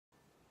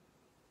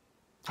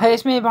Hey,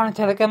 it's me, Brian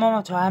Telegram on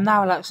my time. I'm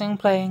now relaxing,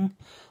 playing.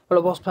 Well,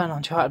 I was playing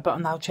Uncharted, but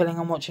I'm now chilling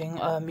and watching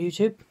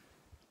YouTube.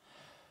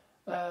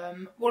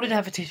 What did I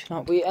have for tea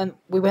tonight?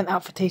 We went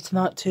out for tea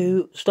tonight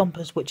to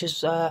Stumpers, which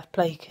is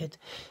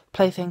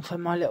plaything for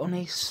my little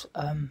niece.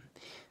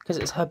 Because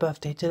it's her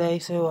birthday today,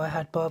 so I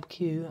had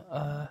barbecue,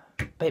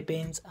 baked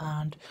beans,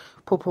 and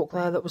pulled pork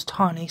there that was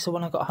tiny. So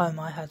when I got home,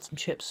 I had some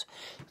chips,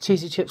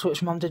 cheesy chips,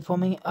 which Mum did for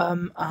me,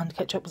 and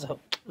ketchup.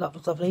 So that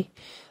was lovely.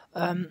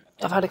 I've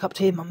had a cup of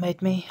tea Mum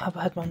made me. I've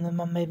had one that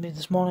Mum made me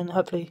this morning.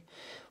 Hopefully,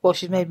 well,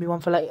 she's made me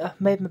one for later.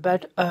 Made my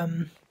bed.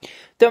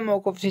 Don't know what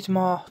I've got for tea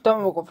tomorrow. Don't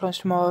know what I've got for lunch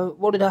tomorrow.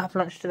 What did I have for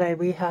lunch today?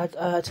 We had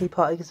a tea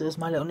party because it was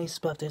my little niece's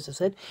birthday, as I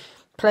said.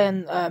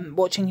 Playing,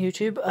 watching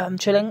YouTube,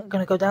 chilling.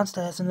 Gonna go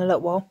downstairs in a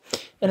little while.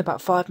 In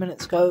about 5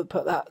 minutes, go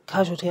put that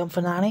casualty on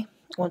for Nanny.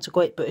 Once a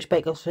Great British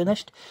Bake Off's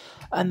finished,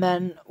 and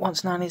then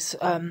once Nanny's,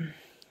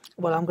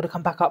 well, I'm gonna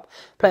come back up,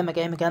 play my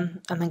game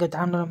again, and then go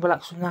down and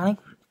relax with Nanny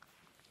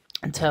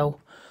until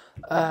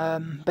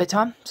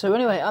bedtime. So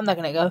anyway, I'm not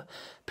gonna go.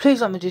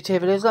 Please like my GTA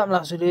videos, like my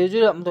last videos,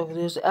 do like my dog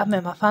videos, add me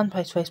on my fan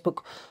page,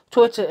 Facebook,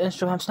 Twitter,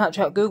 Instagram,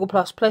 Snapchat, Google+,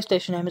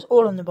 PlayStation name is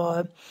all in the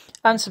bio,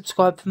 and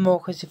subscribe for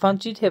more crazy fun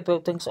GTA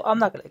building. So I'm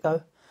not gonna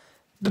go.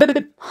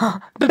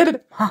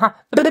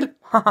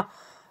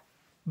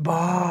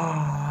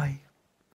 Bye.